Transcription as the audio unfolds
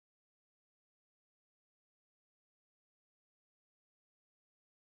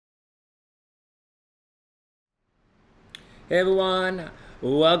Hey everyone,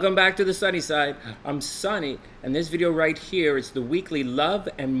 welcome back to the sunny side. I'm Sunny, and this video right here is the weekly love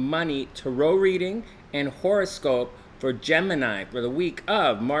and money tarot reading and horoscope for Gemini for the week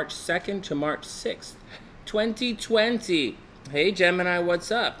of March 2nd to March 6th, 2020. Hey Gemini, what's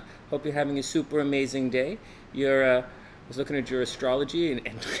up? Hope you're having a super amazing day. I was looking at your astrology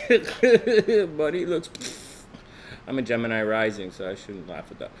and buddy looks. I'm a Gemini rising, so I shouldn't laugh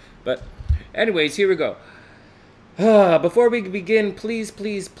at that. But anyways, here we go. Before we begin, please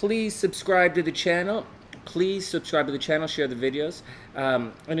subscribe to the channel. Please subscribe to the channel, share the videos.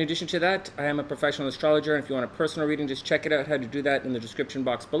 In addition to that, I am a professional astrologer, and if you want a personal reading, just check it out, how to do that in the description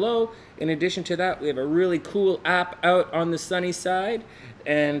box below. In addition to that, we have a really cool app out on the sunny side,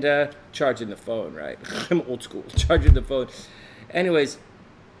 and charging the phone, right? I'm old school, charging the phone. Anyways,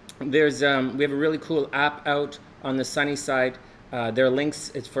 we have a really cool app out on the sunny side. There are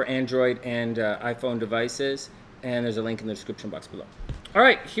links, it's for Android and iPhone devices. And there's a link in the description box below. All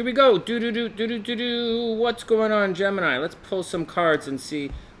right, here we go. What's going on, Gemini? Let's pull some cards and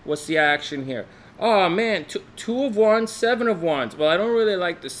see what's the action here. Oh, man, two of Wands, Seven of Wands. Well, I don't really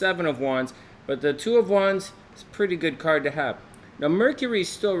like the Seven of Wands, but the Two of Wands is a pretty good card to have. Now, Mercury is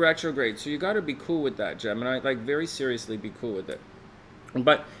still retrograde, so you got to be cool with that, Gemini. Like, very seriously be cool with it.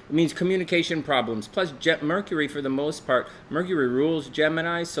 But it means communication problems. Plus, Mercury, for the most part, Mercury rules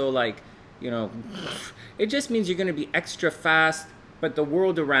Gemini, so, like, you know, it just means you're going to be extra fast, but the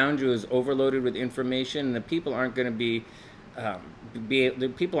world around you is overloaded with information, and the people aren't going to be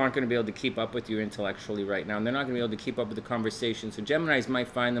able to keep up with you intellectually right now, and they're not going to be able to keep up with the conversation. So Geminis might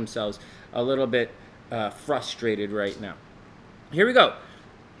find themselves a little bit frustrated right now. Here we go.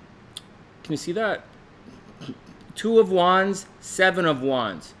 Can you see that? Two of Wands, Seven of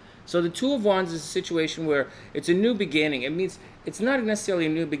Wands. So the Two of Wands is a situation where it's a new beginning. It means it's not necessarily a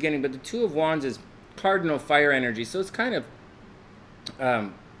new beginning, but the Two of Wands is cardinal fire energy. So it's kind of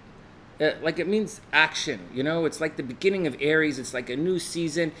like it means action, you know? It's like the beginning of Aries. It's like a new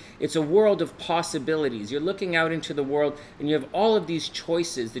season. It's a world of possibilities. You're looking out into the world, and you have all of these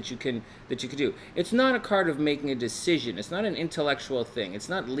choices that you can do. It's not a card of making a decision. It's not an intellectual thing. It's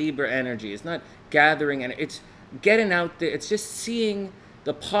not Libra energy. It's not gathering, and it's getting out there. It's just seeing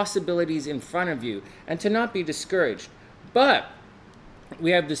the possibilities in front of you and to not be discouraged. But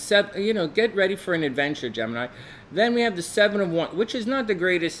we have the seven, you know, get ready for an adventure, Gemini. Then we have the Seven of Wands, which is not the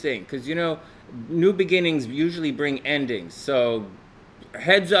greatest thing, because, you know, new beginnings usually bring endings. So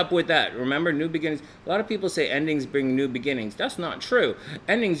heads up with that. Remember, new beginnings. A lot of people say endings bring new beginnings. That's not true.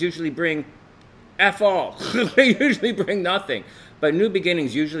 Endings usually bring F all. They usually bring nothing. But new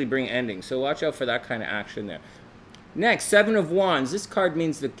beginnings usually bring endings. So watch out for that kind of action there. Next, Seven of Wands. This card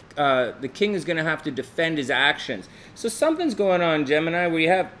means the king is going to have to defend his actions. So something's going on, Gemini, where you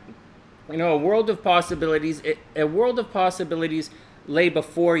have, you know, a world of possibilities. A world of possibilities lay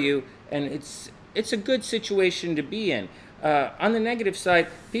before you, and it's a good situation to be in. On the negative side,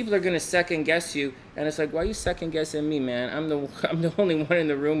 people are going to second guess you, and it's like, why are you second guessing me, man? I'm the only one in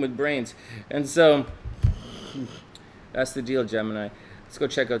the room with brains, and so that's the deal, Gemini. Let's go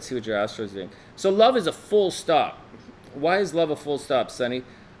check out, see what your Astro's doing. So love is a full stop. Why is love a full stop, Sunny?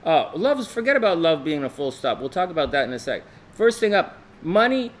 Forget about love being a full stop. We'll talk about that in a sec. First thing up,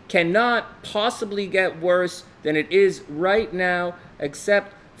 money cannot possibly get worse than it is right now,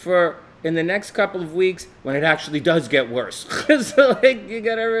 except for in the next couple of weeks when it actually does get worse. So, like, you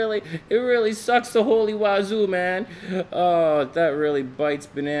gotta it really sucks the holy wazoo, man. Oh, that really bites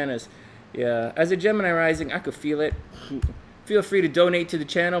bananas. Yeah, as a Gemini rising, I could feel it. Feel free to donate to the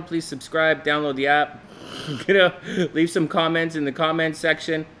channel. Please subscribe, download the app. You know, leave some comments in the comment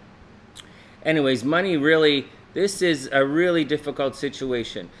section. Anyways, money really, this is a really difficult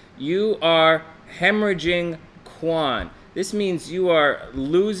situation. You are hemorrhaging Quan. This means you are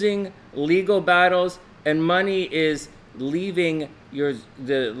losing legal battles, and money is leaving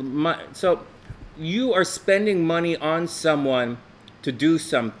so you are spending money on someone to do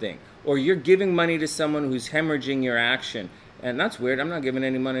something, or you're giving money to someone who's hemorrhaging your action. And that's weird. I'm not giving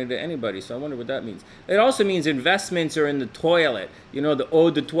any money to anybody, so I wonder what that means. It also means investments are in the toilet. You know, the eau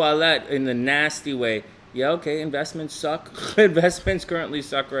de toilette in the nasty way. Yeah, okay, investments suck. Investments currently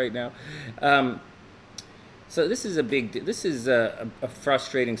suck right now. So this is a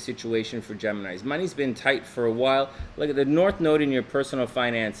frustrating situation for Geminis. Money's been tight for a while. Look at the North Node in your personal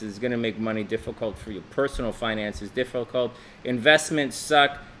finances is going to make money difficult for you. Personal finances difficult. Investments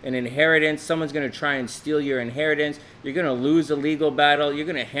suck. An inheritance, someone's going to try and steal your inheritance. You're going to lose a legal battle. You're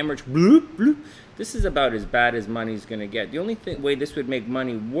going to hemorrhage. Bloop, bloop. This is about as bad as money's going to get. The only way this would make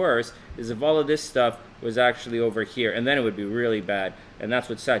money worse is if all of this stuff was actually over here, and then it would be really bad. And that's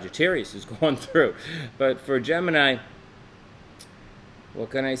what Sagittarius is going through. But for Gemini, What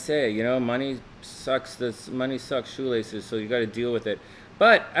can I say? You know, money sucks. This money sucks shoelaces, so you got to deal with it.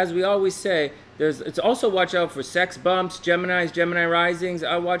 But as we always say, it's also watch out for sex bumps, Geminis, Gemini risings.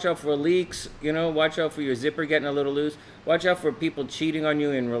 Watch out for leaks. You know, watch out for your zipper getting a little loose. Watch out for people cheating on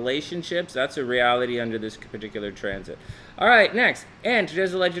you in relationships. That's a reality under this particular transit. All right, next, and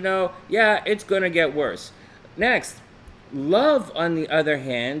just to let you know, yeah, it's gonna get worse. Next, love, on the other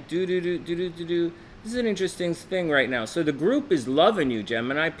hand, this is an interesting thing right now. So the group is loving you,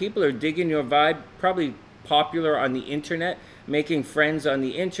 Gemini. People are digging your vibe, probably popular on the internet, making friends on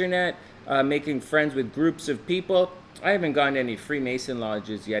the internet, making friends with groups of people. I haven't gone to any Freemason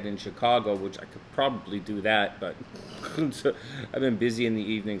lodges yet in Chicago, which I could probably do that, but I've been busy in the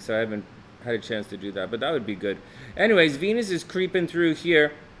evening, so I haven't had a chance to do that, but that would be good. Anyways, Venus is creeping through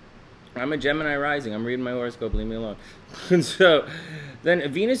here. I'm a Gemini rising. I'm reading my horoscope. Leave me alone. And so then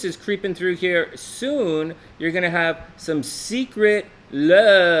Venus is creeping through here. Soon, you're going to have some secret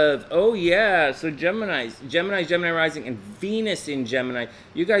love. Oh, yeah. So Gemini rising, and Venus in Gemini.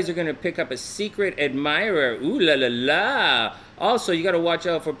 You guys are going to pick up a secret admirer. Ooh, la, la, la. Also, you got to watch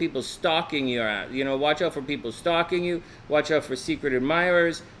out for people stalking you. You know, watch out for people stalking you. Watch out for secret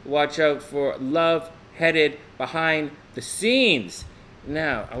admirers. Watch out for love headed behind the scenes.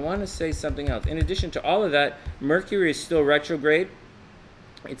 Now, I want to say something else. In addition to all of that, Mercury is still retrograde.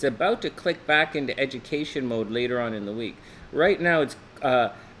 It's about to click back into education mode later on in the week. Right now, it's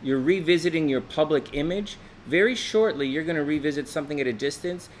you're revisiting your public image. Very shortly, you're going to revisit something at a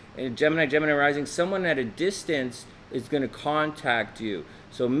distance. And Gemini rising, someone at a distance is going to contact you.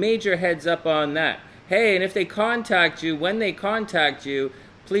 So major heads up on that. Hey, and if they contact you, when they contact you,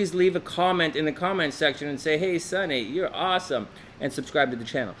 please leave a comment in the comment section and say, hey, Sunny, you're awesome. And subscribe to the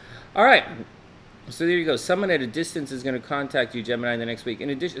channel. All right, so there you go. Someone at a distance is going to contact you, Gemini, in the next week. In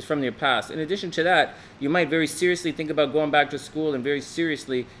addition, it's from your past. In addition to that, you might very seriously think about going back to school and very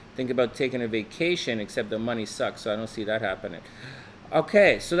seriously think about taking a vacation, except the money sucks, so I don't see that happening.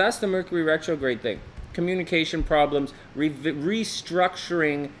 Okay, so that's the Mercury retrograde thing. Communication problems,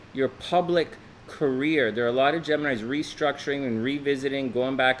 restructuring your public career. There are a lot of Geminis restructuring and revisiting,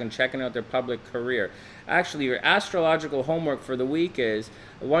 going back and checking out their public career. Actually, your astrological homework for the week is,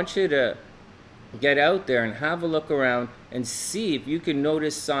 I want you to get out there and have a look around and see if you can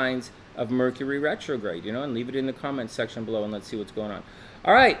notice signs of Mercury retrograde, you know, and leave it in the comment section below and let's see what's going on.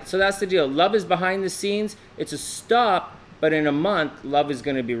 All right, so that's the deal. Love is behind the scenes. It's a stop, but in a month, love is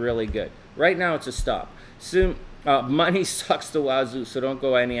going to be really good. Right now, it's a stop. Soon, money sucks the wazoo, so don't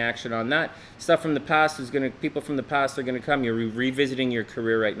go any action on that. Stuff from the past is going to, people from the past are going to come. You're revisiting your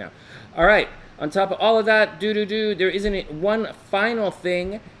career right now. All right, on top of all of that, there isn't one final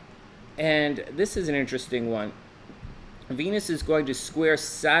thing, and this is an interesting one. Venus is going to square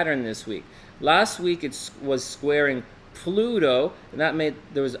Saturn this week. Last week it was squaring Pluto, and that made,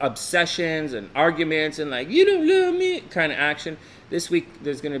 there was obsessions and arguments and like, you don't love me kind of action. This week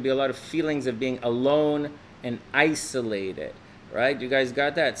there's going to be a lot of feelings of being alone and isolated, right? You guys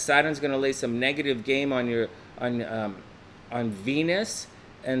got that? Saturn's going to lay some negative game on your on Venus,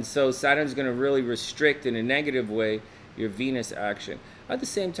 and so Saturn's going to really restrict in a negative way your Venus action. At the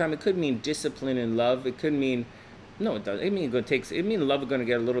same time, it could mean discipline in love. It could mean, no, it doesn't. It means love is going to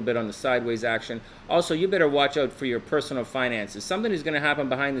get a little bit on the sideways action. Also, you better watch out for your personal finances. Something is going to happen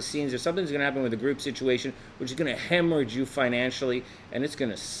behind the scenes, or something's going to happen with a group situation, which is going to hemorrhage you financially, and it's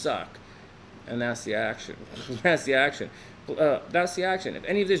going to suck. And that's the action. That's the action. That's the action. If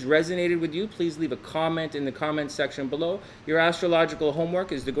any of this resonated with you, please leave a comment in the comment section below. Your astrological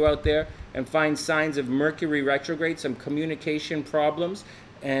homework is to go out there and find signs of Mercury retrograde, some communication problems,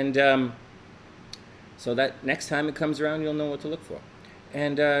 and so that next time it comes around, you'll know what to look for.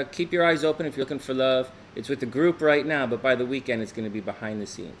 And keep your eyes open if you're looking for love. It's with the group right now, but by the weekend, it's going to be behind the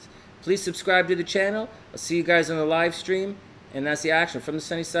scenes. Please subscribe to the channel. I'll see you guys on the live stream. And that's the action from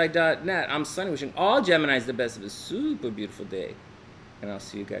TheSunnySide.net. I'm Sunny, wishing all Geminis the best of a super beautiful day. And I'll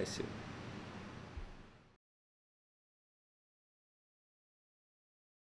see you guys soon.